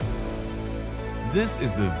This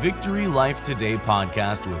is the Victory Life Today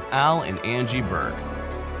podcast with Al and Angie Burke.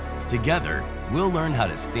 Together, we'll learn how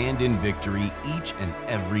to stand in victory each and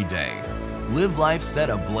every day. Live life set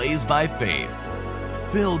ablaze by faith,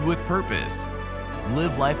 filled with purpose.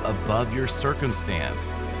 Live life above your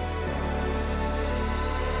circumstance.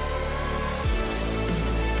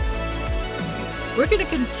 We're going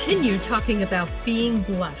to continue talking about being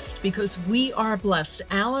blessed because we are blessed.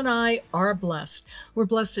 Al and I are blessed. We're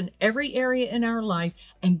blessed in every area in our life,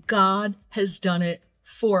 and God has done it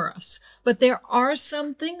for us. But there are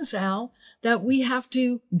some things, Al, that we have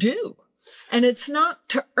to do. And it's not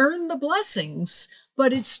to earn the blessings,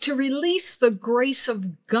 but it's to release the grace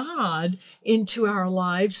of God into our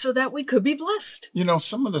lives so that we could be blessed. You know,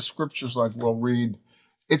 some of the scriptures like we'll read,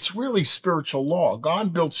 it's really spiritual law.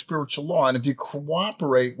 God built spiritual law. And if you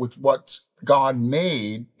cooperate with what God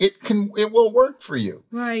made, it will work for you.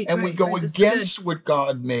 Right. And we go against what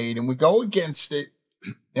God made, and we go against it,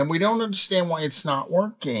 and we don't understand why it's not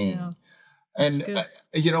working. Yeah, and,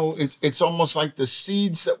 it's almost like the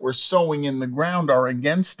seeds that we're sowing in the ground are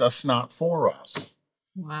against us, not for us.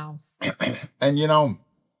 Wow. And,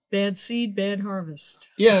 bad seed, bad harvest.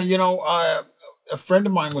 Yeah, a friend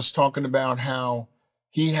of mine was talking about how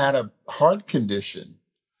he had a heart condition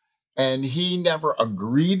and he never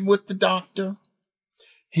agreed with the doctor.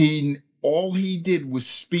 All he did was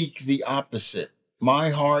speak the opposite. My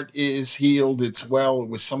heart is healed. It's well. It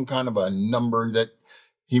was some kind of a number that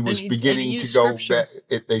he was beginning to go back.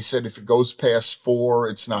 They said if it goes past 4,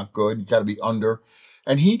 it's not good. You got to be under.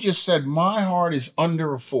 And he just said, my heart is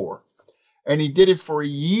under a 4. And he did it for a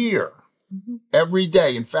year, every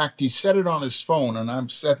day. In fact, he set it on his phone, and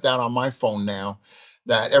I've set that on my phone now,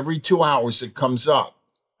 that every 2 hours it comes up.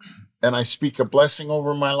 And I speak a blessing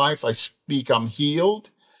over my life. I speak I'm healed,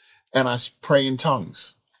 and I pray in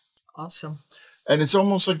tongues. Awesome. And it's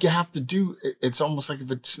almost like you have to it's almost like if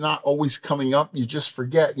it's not always coming up, you just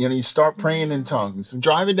forget. You start praying in tongues. I'm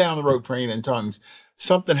driving down the road praying in tongues.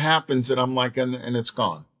 Something happens and I'm like, and it's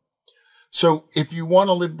gone. So if you want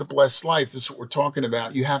to live the blessed life, this is what we're talking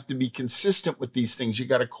about. You have to be consistent with these things. You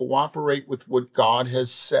got to cooperate with what God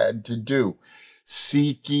has said to do.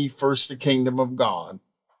 Seek ye first the kingdom of God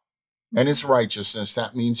and his righteousness.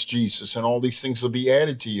 That means Jesus, and all these things will be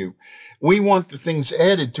added to you. We want the things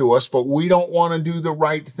added to us, but we don't want to do the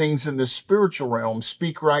right things in the spiritual realm.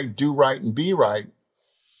 Speak right, do right, and be right.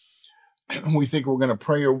 We think we're going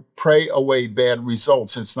to pray away bad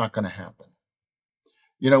results, and it's not going to happen.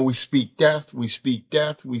 We speak death, we speak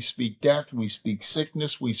death, we speak death, we speak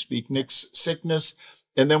sickness, we speak sickness,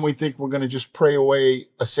 and then we think we're going to just pray away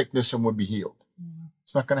a sickness and we'll be healed.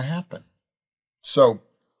 It's not going to happen. So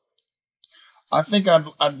I think I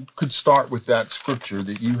could start with that scripture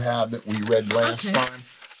that you had that we read last time,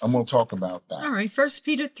 and we'll talk about that. All right, 1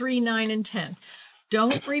 Peter 3, 9, and 10.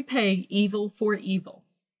 Don't repay evil for evil.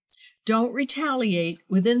 Don't retaliate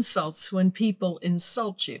with insults when people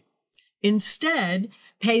insult you. Instead,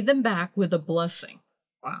 pay them back with a blessing.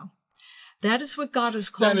 Wow. That is what God has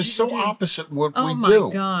called you to do. That is so opposite what we do. do. Oh,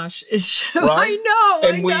 my gosh. Right?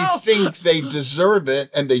 I know. We think they deserve it,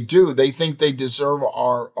 and they do. They think they deserve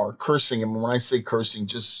our cursing. And when I say cursing,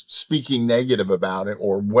 just speaking negative about it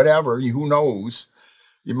or whatever, who knows?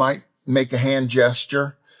 You might make a hand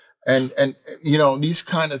gesture. And these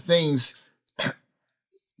kind of things,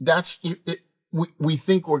 we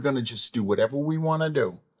think we're going to just do whatever we want to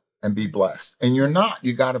do and be blessed. And you're not.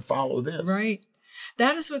 You got to follow this. Right.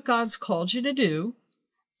 That is what God's called you to do,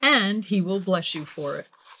 and he will bless you for it.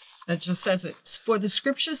 That just says it. For the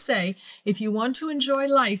scriptures say, if you want to enjoy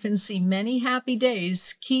life and see many happy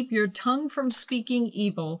days, keep your tongue from speaking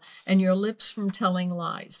evil and your lips from telling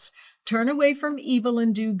lies. Turn away from evil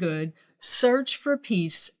and do good. Search for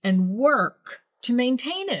peace and work to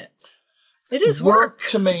maintain it. It is work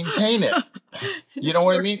to maintain it. You know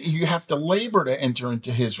what I mean? You have to labor to enter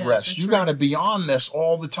into his rest. You got to be on this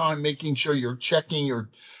all the time, making sure you're checking your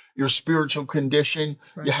spiritual condition.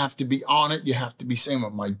 Right. You have to be on it. You have to be saying,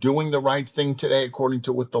 am I doing the right thing today according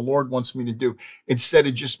to what the Lord wants me to do? Instead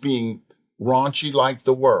of just being raunchy like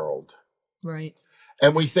the world. Right.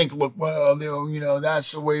 And we think, look, well,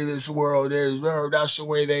 that's the way this world is. That's the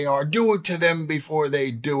way they are. Do it to them before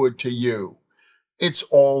they do it to you. It's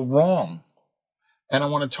all wrong. And I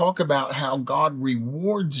want to talk about how God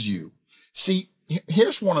rewards you. See,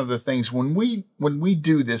 here's one of the things when we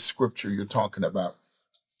do this scripture you're talking about,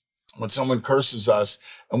 when someone curses us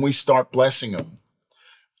and we start blessing them,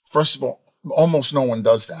 first of all, almost no one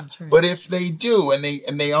does that. Right. But if they do and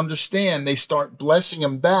they understand, they start blessing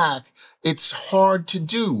them back, it's hard to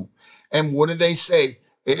do. And what do they say?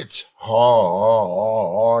 It's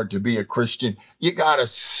hard to be a Christian. You got to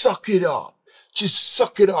suck it up. Just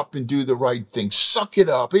suck it up and do the right thing. Suck it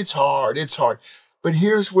up. It's hard. It's hard. But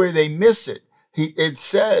here's where they miss it. It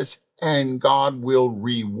says, and God will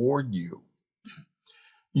reward you.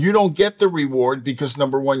 You don't get the reward because,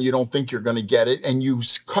 number one, you don't think you're going to get it, and you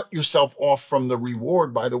cut yourself off from the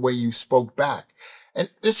reward by the way you spoke back. And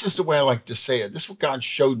this is the way I like to say it. This is what God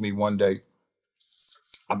showed me one day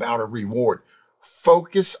about a reward.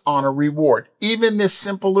 Focus on a reward. Even this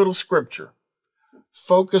simple little scripture.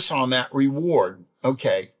 Focus on that reward.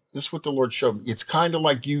 Okay, this is what the Lord showed me. It's kind of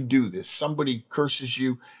like you do this. Somebody curses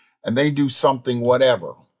you and they do something,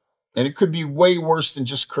 whatever. And it could be way worse than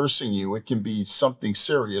just cursing you. It can be something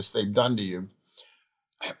serious they've done to you.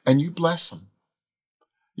 And you bless them.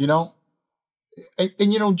 You know?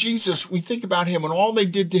 And you know, Jesus, we think about him and all they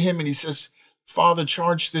did to him. And he says, Father,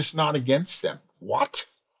 charge this not against them. What?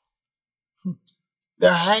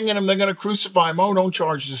 They're hanging him. They're going to crucify him. Oh, don't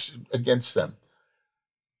charge this against them.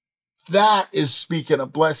 That is speaking a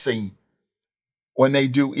blessing when they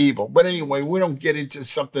do evil. But anyway, we don't get into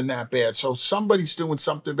something that bad. So somebody's doing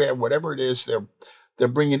something bad, whatever it is, they're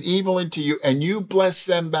bringing evil into you and you bless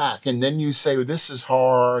them back. And then you say, this is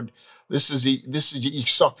hard. This is, you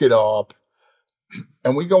suck it up.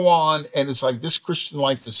 And we go on and it's like, this Christian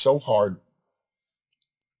life is so hard.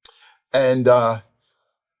 And,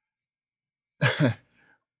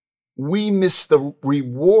 we miss the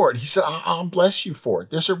reward. He said, I'll bless you for it.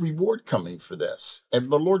 There's a reward coming for this. And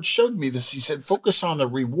the Lord showed me this. He said, focus on the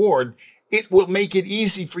reward. It will make it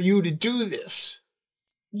easy for you to do this.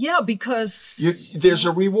 Yeah, because there's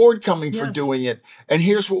a reward coming for Yes. doing it. And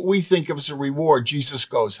here's what we think of as a reward. Jesus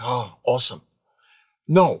goes, oh, awesome.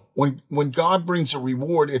 No, when God brings a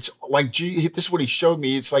reward, it's like, this is what he showed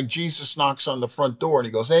me. It's like Jesus knocks on the front door and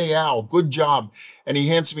he goes, hey, Al, good job. And he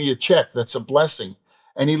hands me a check. That's a blessing.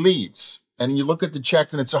 And he leaves. And you look at the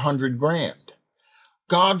check and it's $100,000.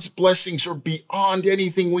 God's blessings are beyond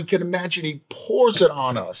anything we can imagine. He pours it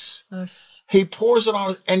on us. Us. He pours it on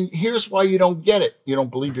us. And here's why you don't get it. You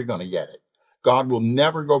don't believe you're going to get it. God will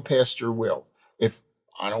never go past your will. If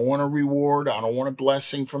I don't want a reward, I don't want a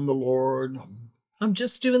blessing from the Lord. I'm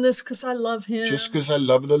just doing this because I love him. Just because I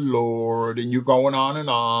love the Lord. And you're going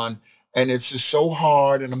on. And it's just so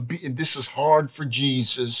hard. And this is hard for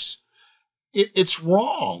Jesus. It's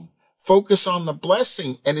wrong. Focus on the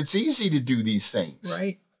blessing. And it's easy to do these things.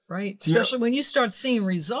 Right. Especially when you start seeing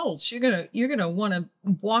results, you're gonna want to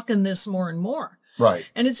walk in this more and more. Right.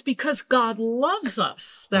 And it's because God loves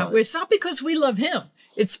us that Right. way. It's not because we love him.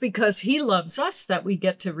 It's because he loves us that we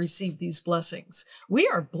get to receive these blessings. We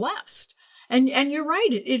are blessed. And you're right,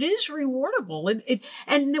 it is rewardable.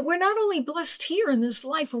 And we're not only blessed here in this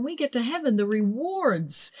life, when we get to heaven, the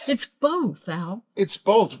rewards, it's both, Al. It's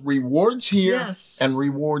both rewards here Yes. and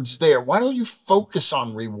rewards there. Why don't you focus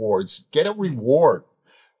on rewards? Get a reward.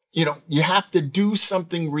 You know, you have to do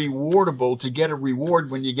something rewardable to get a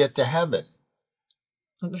reward when you get to heaven,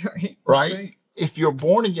 Right. right? If you're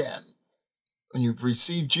born again and you've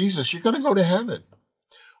received Jesus, you're going to go to heaven.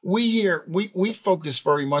 We focus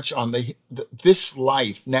very much on this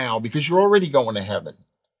life now because you're already going to heaven.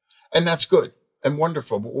 And that's good and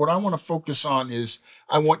wonderful. But what I want to focus on is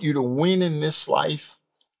I want you to win in this life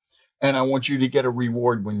and I want you to get a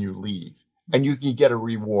reward when you leave. And you can get a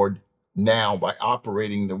reward now by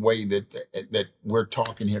operating the way that we're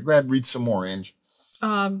talking here. Go ahead, read some more, Ange.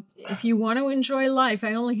 If you want to enjoy life,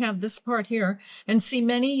 I only have this part here, and see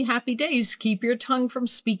many happy days, keep your tongue from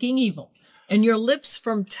speaking evil and your lips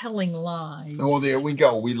from telling lies. Oh, there we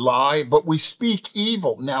go. We lie, but we speak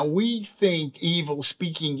evil. Now we think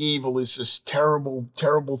speaking evil is this terrible,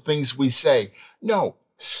 terrible things we say. No,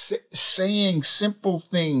 saying simple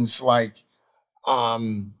things like,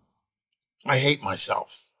 I hate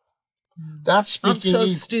myself. That's speaking I'm so evil.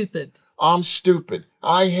 stupid. I'm stupid.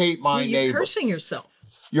 I hate my You're neighbor. cursing yourself.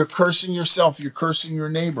 You're cursing yourself. You're cursing your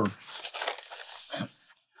neighbor.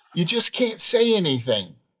 You just can't say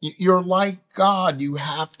anything. You're like God. You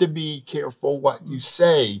have to be careful what you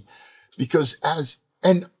say because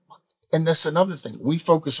and that's another thing. We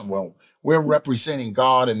focus on, well, we're representing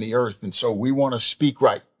God in the earth. And so we want to speak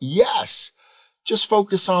right. Yes. Just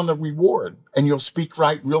focus on the reward and you'll speak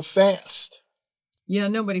right real fast. Yeah,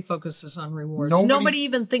 nobody focuses on rewards. Nobody- Nobody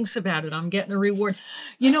even thinks about it. I'm getting a reward.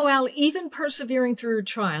 You know, Al, even persevering through a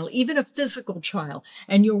trial, even a physical trial,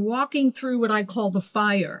 and you're walking through what I call the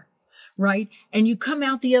fire, right? And you come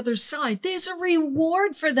out the other side, there's a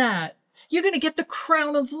reward for that. You're going to get the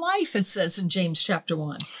crown of life, it says in James chapter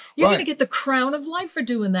 1. You're Right. going to get the crown of life for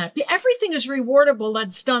doing that. Everything is rewardable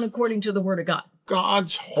that's done according to the word of God.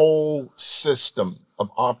 God's whole system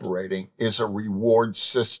of operating is a reward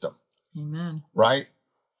system. Amen. Right?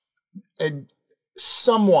 And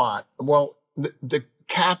somewhat, well, the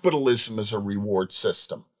capitalism is a reward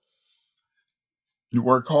system. You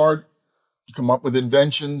work hard, you come up with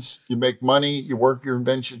inventions, you make money, you work your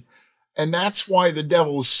invention. And that's why the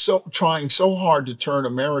devil is trying so hard to turn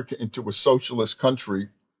America into a socialist country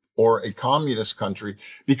or a communist country,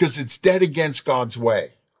 because it's dead against God's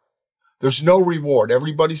way. There's no reward.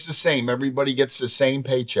 Everybody's the same. Everybody gets the same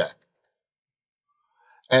paycheck.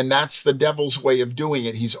 And that's the devil's way of doing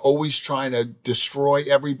it. He's always trying to destroy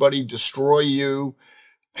everybody, destroy you.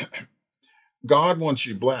 God wants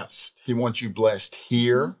you blessed. He wants you blessed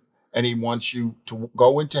here, and he wants you to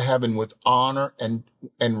go into heaven with honor and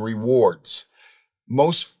rewards.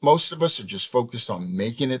 Most of us are just focused on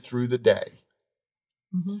making it through the day.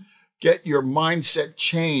 Mm-hmm. Get your mindset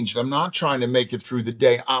changed. I'm not trying to make it through the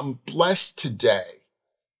day. I'm blessed today.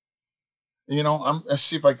 You know, let's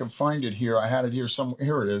see if I can find it here. I had it here somewhere.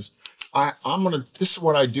 Here it is. This is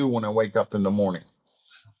what I do when I wake up in the morning.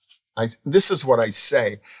 This is what I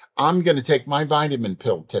say. I'm going to take my vitamin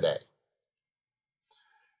pill today.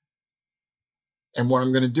 And what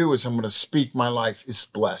I'm going to do is I'm going to speak my life is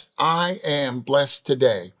blessed. I am blessed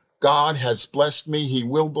today. God has blessed me. He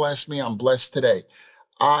will bless me. I'm blessed today.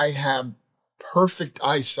 I have perfect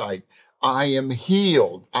eyesight. I am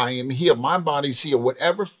healed. I am healed. My body's healed.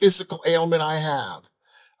 Whatever physical ailment I have,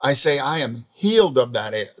 I say I am healed of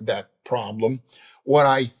that problem. What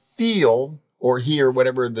I feel or hear,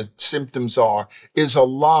 whatever the symptoms are, is a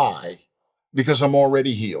lie, because I'm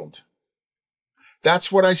already healed.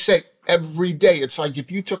 That's what I say every day. It's like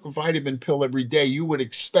if you took a vitamin pill every day, you would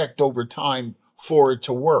expect over time for it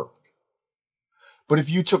to work. But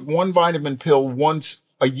if you took one vitamin pill once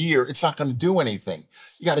a year, it's not going to do anything.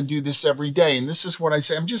 You got to do this every day. And this is what I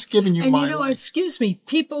say. I'm just giving you my life. Excuse me,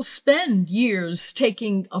 people spend years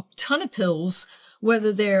taking a ton of pills,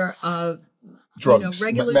 whether they're drugs,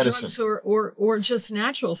 regular medicine, drugs or just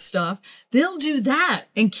natural stuff. They'll do that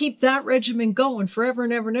and keep that regimen going forever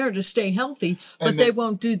and ever and ever to stay healthy, but they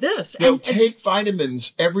won't do this. They'll take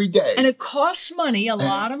vitamins every day. And it costs money, a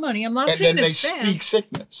lot of money. I'm not saying it's bad. And then they speak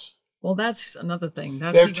sickness. Well, that's another thing.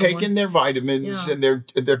 They're taking their vitamins and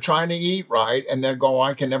they're trying to eat right, and they're going,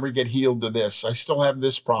 I can never get healed of this. I still have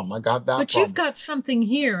this problem. I got that problem. But you've got something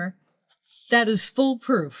here that is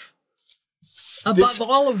foolproof above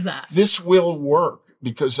all of that. This will work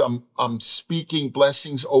because I'm speaking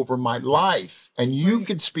blessings over my life, and you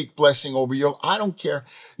could speak blessing over your. I don't care.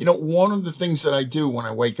 You know, one of the things that I do when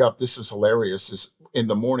I wake up, this is hilarious, is in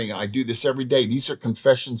the morning. I do this every day. These are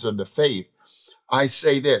confessions of the faith. I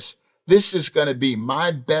say this. This is going to be my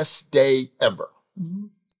best day ever. Mm-hmm.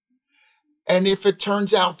 And if it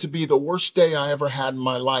turns out to be the worst day I ever had in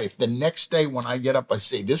my life, the next day when I get up, I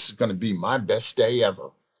say, this is going to be my best day ever.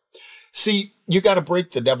 See, you got to break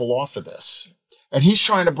the devil off of this. And he's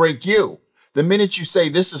trying to break you. The minute you say,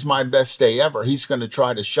 this is my best day ever, he's going to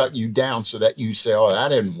try to shut you down so that you say, oh, that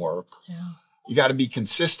didn't work. Yeah. You got to be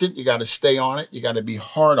consistent. You got to stay on it. You got to be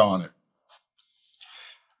hard on it.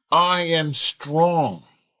 I am strong.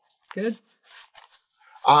 Good.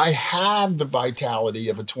 I have the vitality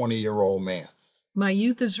of a 20-year-old man. My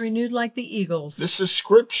youth is renewed like the eagles. This is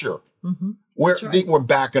scripture. Mm-hmm. We're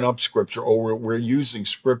backing up scripture, or we're using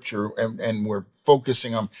scripture and we're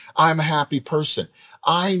focusing on, I'm a happy person.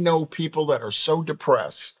 I know people that are so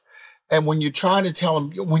depressed. And when you try to tell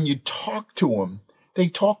them, when you talk to them, they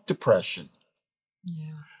talk depression.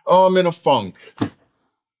 Yeah. Oh, I'm in a funk.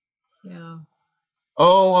 Yeah.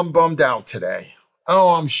 Oh, I'm bummed out today.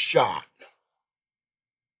 Oh, I'm shot.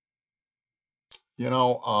 You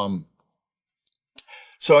know,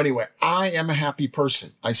 so anyway, I am a happy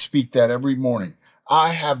person. I speak that every morning. I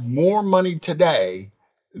have more money today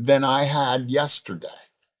than I had yesterday.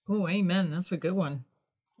 Oh, amen. That's a good one.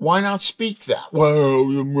 Why not speak that?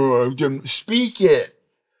 Well, speak it.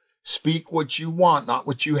 Speak what you want, not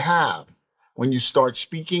what you have. When you start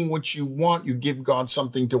speaking what you want, you give God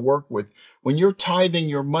something to work with. When you're tithing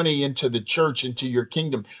your money into the church, into your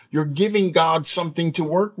kingdom, you're giving God something to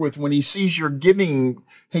work with. When he sees you're giving,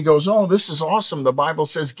 he goes, oh, this is awesome. The Bible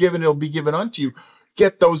says, give and it'll be given unto you.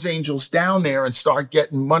 Get those angels down there and start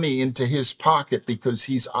getting money into his pocket, because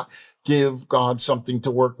give God something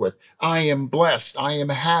to work with. I am blessed. I am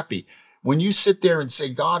happy. When you sit there and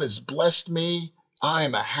say, God has blessed me, I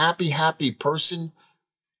am a happy, happy person,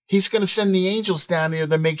 he's going to send the angels down there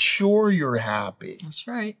to make sure you're happy. That's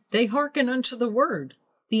right. They hearken unto the word.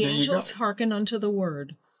 The angels hearken unto the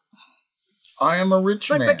word. I am a rich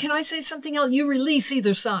man. But can I say something else? You release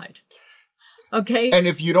either side. Okay? And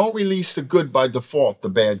if you don't release the good by default, the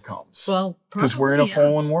bad comes. Well, because we're in a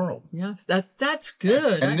fallen world. Yes, that's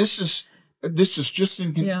good. And this is just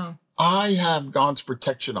in. Yeah. I have God's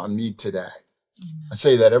protection on me today. I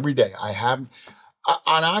say that every day. And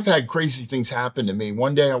I've had crazy things happen to me.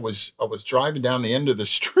 One day I was driving down the end of the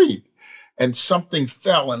street and something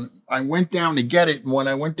fell and I went down to get it. And when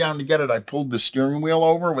I went down to get it, I pulled the steering wheel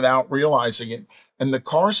over without realizing it. And the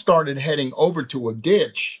car started heading over to a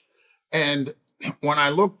ditch. And when I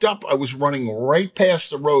looked up, I was running right past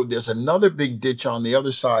the road. There's another big ditch on the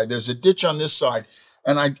other side. There's a ditch on this side.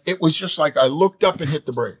 And it was just like I looked up and hit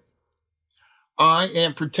the brake. I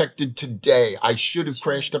am protected today. I should have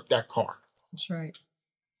crashed up that car. That's right.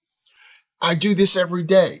 I do this every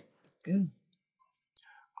day. Good.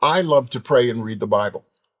 I love to pray and read the Bible.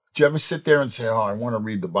 Do you ever sit there and say, oh, I want to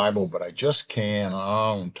read the Bible, but I just can't.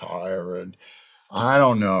 Oh, I'm tired. I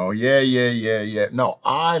don't know. Yeah. No,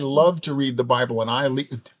 I love to read the Bible and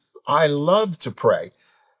I love to pray.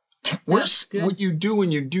 What you do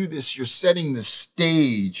when you do this, you're setting the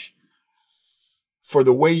stage for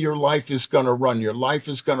the way your life is going to run. Your life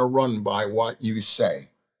is going to run by what you say.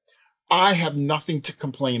 I have nothing to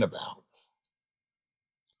complain about.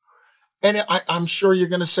 And I'm sure you're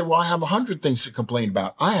going to say, well, I have 100 things to complain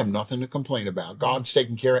about. I have nothing to complain about. God's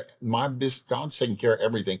taking care of my business. God's taking care of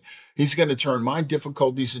everything. He's going to turn my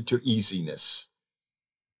difficulties into easiness.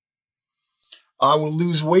 I will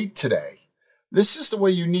lose weight today. This is the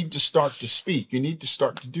way you need to start to speak. You need to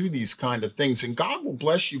start to do these kind of things, and God will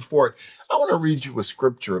bless you for it. I want to read you a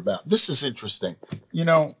scripture about this. Is interesting. You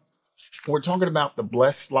know, we're talking about the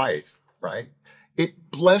blessed life, right?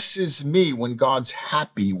 It blesses me when God's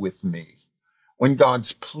happy with me, when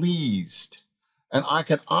God's pleased, and I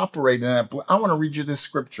can operate in that. I want to read you this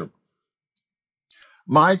scripture.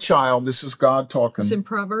 My child, this is God talking. It's in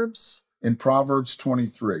Proverbs? In Proverbs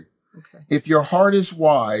 23. Okay. If your heart is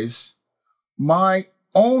wise, my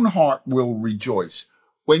own heart will rejoice.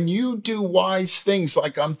 When you do wise things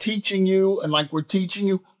like I'm teaching you and like we're teaching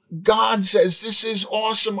you, God says, this is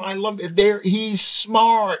awesome. I love it. He's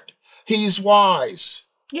smart. He's wise.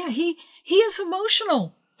 Yeah, he is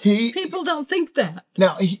emotional. People don't think that.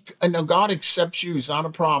 Now, God accepts you. It's not a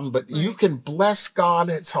problem, but you can bless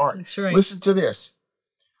God's heart. That's right. Listen to this.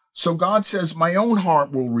 So God says, my own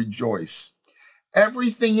heart will rejoice.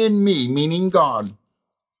 Everything in me, meaning God,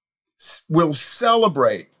 will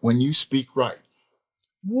celebrate when you speak right.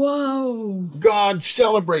 Whoa. God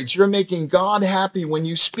celebrates. You're making God happy when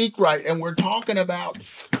you speak right. And we're talking about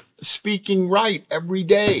speaking right every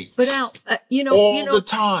day. But Al, all the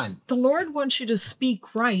time. The Lord wants you to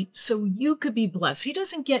speak right so you could be blessed. He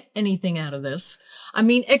doesn't get anything out of this. I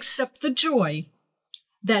mean, except the joy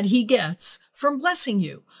that he gets from blessing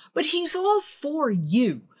you. But he's all for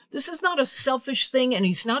you. This is not a selfish thing, and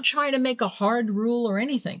he's not trying to make a hard rule or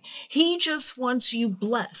anything. He just wants you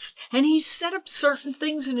blessed. And he set up certain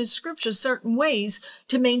things in his scripture, certain ways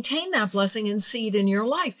to maintain that blessing and see it in your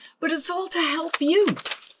life. But it's all to help you.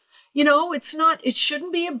 You know, it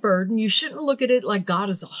shouldn't be a burden. You shouldn't look at it like God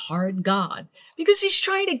is a hard God, because he's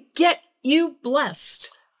trying to get you blessed.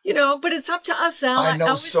 You know, but it's up to us, Al. I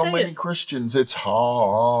know so many Christians, it's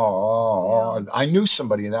hard. Yeah. I knew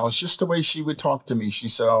somebody, and that was just the way she would talk to me. She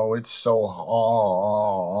said, oh, it's so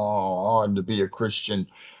hard to be a Christian.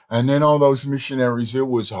 And then all those missionaries, it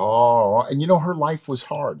was hard. And, her life was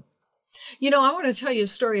hard. I want to tell you a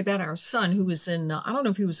story about our son who was in, I don't know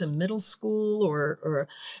if he was in middle school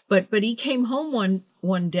but he came home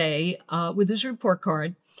one day with his report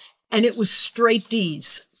card, and it was straight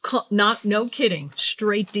D's. No kidding,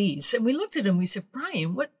 straight D's. And we looked at him, we said,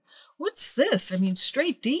 Brian, what's this? I mean,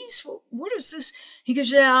 straight D's? What is this? He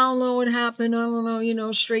goes, yeah, I don't know what happened. I don't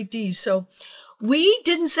know, straight D's. So we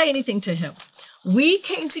didn't say anything to him. We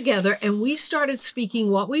came together and we started speaking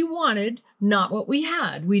what we wanted, not what we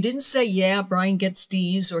had. We didn't say, yeah, Brian gets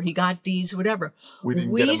D's or he got D's, whatever. We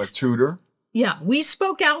didn't get him a tutor. Yeah, we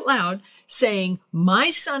spoke out loud saying, my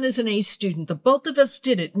son is an A student. The both of us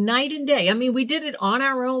did it night and day. I mean, we did it on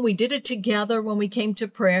our own. We did it together when we came to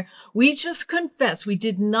prayer. We just confessed. We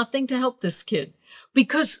did nothing to help this kid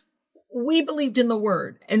because we believed in the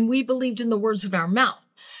word and we believed in the words of our mouth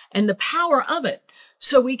and the power of it.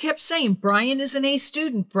 So we kept saying, Brian is an A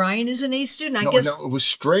student. Brian is an A student. No, it was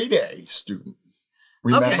straight A student.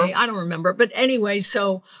 Remember? Okay, I don't remember. But anyway,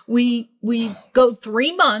 so we go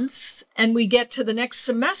 3 months and we get to the next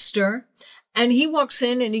semester and he walks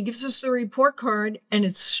in and he gives us the report card and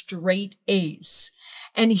it's straight A's.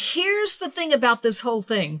 And here's the thing about this whole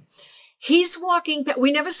thing. He's walking,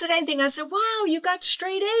 we never said anything. I said, wow, you got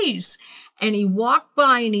straight A's. And he walked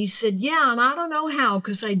by and he said, yeah, and I don't know how,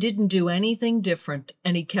 because I didn't do anything different.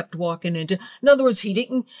 And he kept walking in other words, he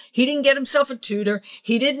didn't get himself a tutor.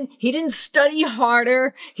 He didn't study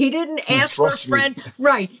harder. He didn't ask for a friend.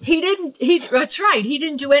 Right. That's right. He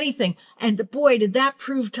didn't do anything. And boy, did that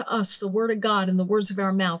prove to us the word of God and the words of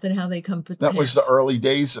our mouth and how they come to pass. That was the early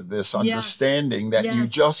days of this understanding that you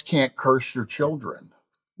just can't curse your children.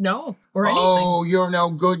 No, or anything. Oh, you're no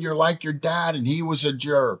good. You're like your dad, and he was a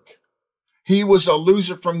jerk. He was a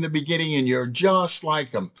loser from the beginning, and you're just like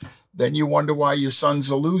him. Then you wonder why your son's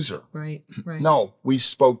a loser. Right. No, we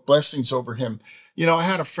spoke blessings over him. You know, I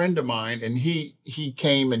had a friend of mine, and he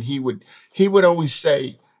came, and he would always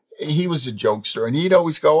say, he was a jokester, and he'd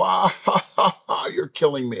always go, ah, ha, ha, ha, you're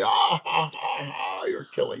killing me. Ah, ha, ha, ha, you're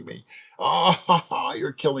killing me. Ah, ha, ha,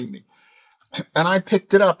 you're killing me. And I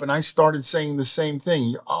picked it up, and I started saying the same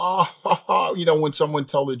thing. Ah, ha, ha. You know, when someone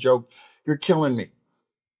told a joke, you're killing me.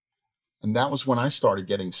 And that was when I started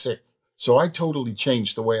getting sick. So I totally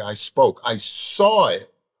changed the way I spoke. I saw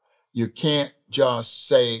it. You can't just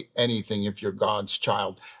say anything if you're God's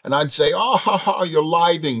child. And I'd say, oh, ha, ha, you're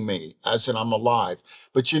living me, as in I'm alive.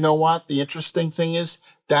 But you know what? The interesting thing is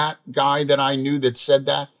that guy that I knew that said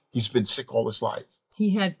that, he's been sick all his life.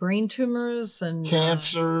 He had brain tumors and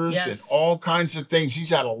cancers and all kinds of things. He's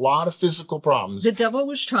had a lot of physical problems. The devil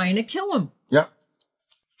was trying to kill him. Yeah.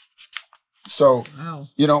 So,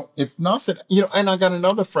 you know, if nothing, you know, and I got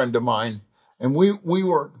another friend of mine, and we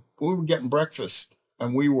were getting breakfast,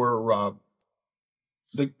 and we were,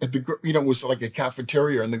 you know, it was like a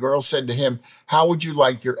cafeteria, and the girl said to him, how would you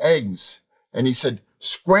like your eggs? And he said,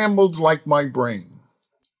 scrambled like my brain.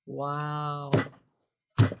 Wow.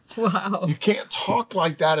 You can't talk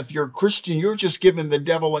like that if you're a Christian. You're just giving the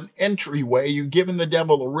devil an entryway. You're giving the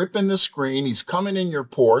devil a rip in the screen. He's coming in your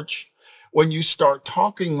porch when you start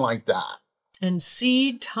talking like that. And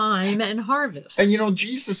seed, time, and harvest. And, you know,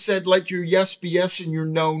 Jesus said, let your yes be yes and your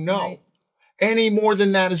no, no. Right. Any more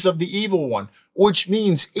than that is of the evil one, which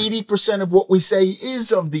means 80% of what we say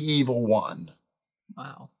is of the evil one.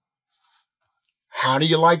 Wow. How do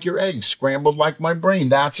you like your eggs? Scrambled like my brain.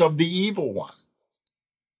 That's of the evil one.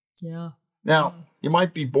 Yeah. Now, you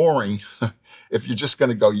might be boring if you're just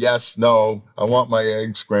going to go, yes, no, I want my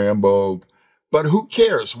eggs scrambled. But who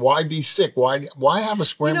cares? Why be sick? Why have a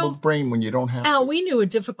scrambled brain when you don't have Al, to? we knew a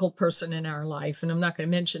difficult person in our life, and I'm not going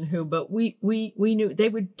to mention who, but we knew they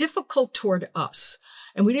were difficult toward us.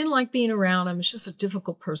 And we didn't like being around them. It's just a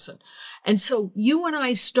difficult person. And so you and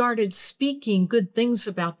I started speaking good things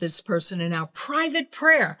about this person in our private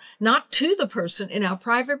prayer, not to the person, in our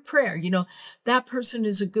private prayer. You know, that person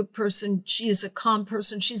is a good person. She is a calm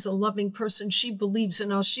person. She's a loving person. She believes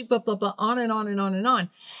in us. She blah, blah, blah, on and on and on and on.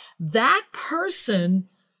 That person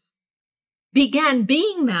began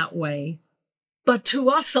being that way, but to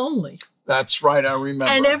us only. That's right, I remember.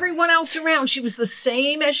 And everyone else around, she was the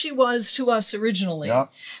same as she was to us originally.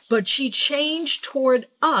 Yep. But she changed toward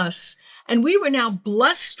us, and we were now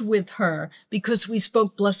blessed with her because we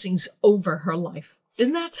spoke blessings over her life.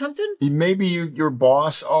 Isn't that something? Maybe your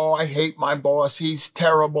boss, oh, I hate my boss. He's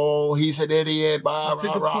terrible. He's an idiot. Blah, That's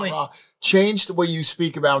rah, a good rah, point. rah. Change the way you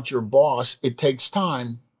speak about your boss. It takes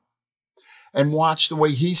time. And watch the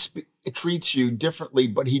way he treats you differently,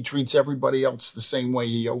 but he treats everybody else the same way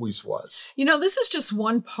he always was. You know, this is just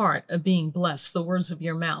one part of being blessed, the words of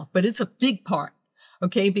your mouth, but it's a big part,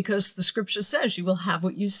 okay? Because the scripture says you will have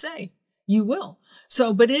what you say. You will.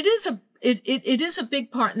 So, but it is a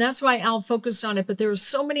big part, and that's why Al focused on it. But there are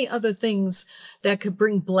so many other things that could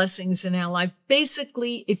bring blessings in our life.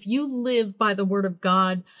 Basically, if you live by the word of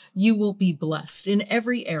God, you will be blessed in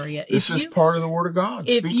every area. This is part of the word of God.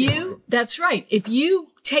 That's right. If you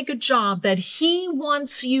take a job that he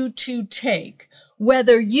wants you to take,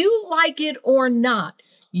 whether you like it or not,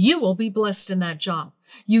 you will be blessed in that job.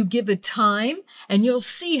 You give it time, and you'll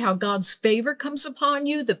see how God's favor comes upon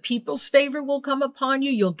you. The people's favor will come upon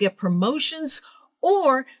you. You'll get promotions,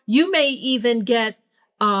 or you may even get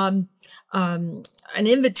an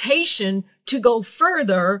invitation to go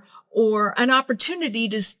further, or an opportunity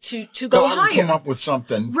to go higher. Come up with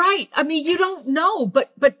something. Right. I mean, you don't know,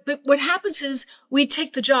 but what happens is we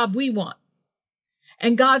take the job we want.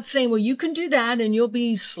 And God's saying, well, you can do that and you'll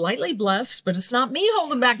be slightly blessed, but it's not me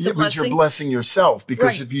holding back the blessing. But you're blessing yourself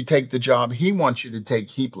because Right. if you take the job he wants you to take,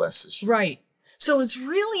 he blesses you. Right. So it's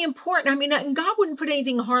really important. I mean, and God wouldn't put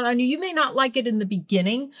anything hard on you. You may not like it in the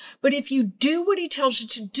beginning, but if you do what he tells you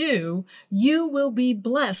to do, you will be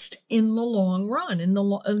blessed in the long run, in the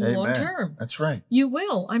long term. That's right. You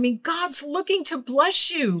will. I mean, God's looking to bless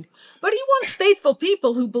you, but he wants faithful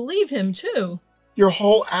people who believe him too. Your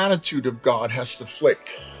whole attitude of God has to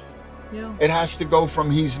flick. Yeah. It has to go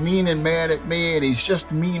from he's mean and mad at me and he's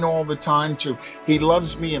just mean all the time to he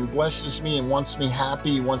loves me and blesses me and wants me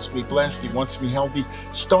happy, he wants me blessed, he wants me healthy.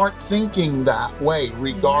 Start thinking that way,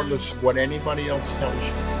 regardless of what anybody else tells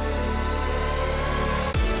you.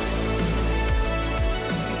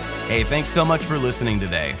 Hey, thanks so much for listening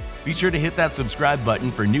today. Be sure to hit that subscribe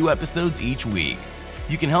button for new episodes each week.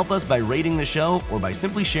 You can help us by rating the show or by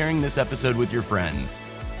simply sharing this episode with your friends.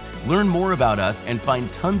 Learn more about us and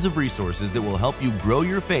find tons of resources that will help you grow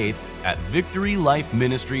your faith at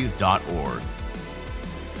victorylifeministries.org.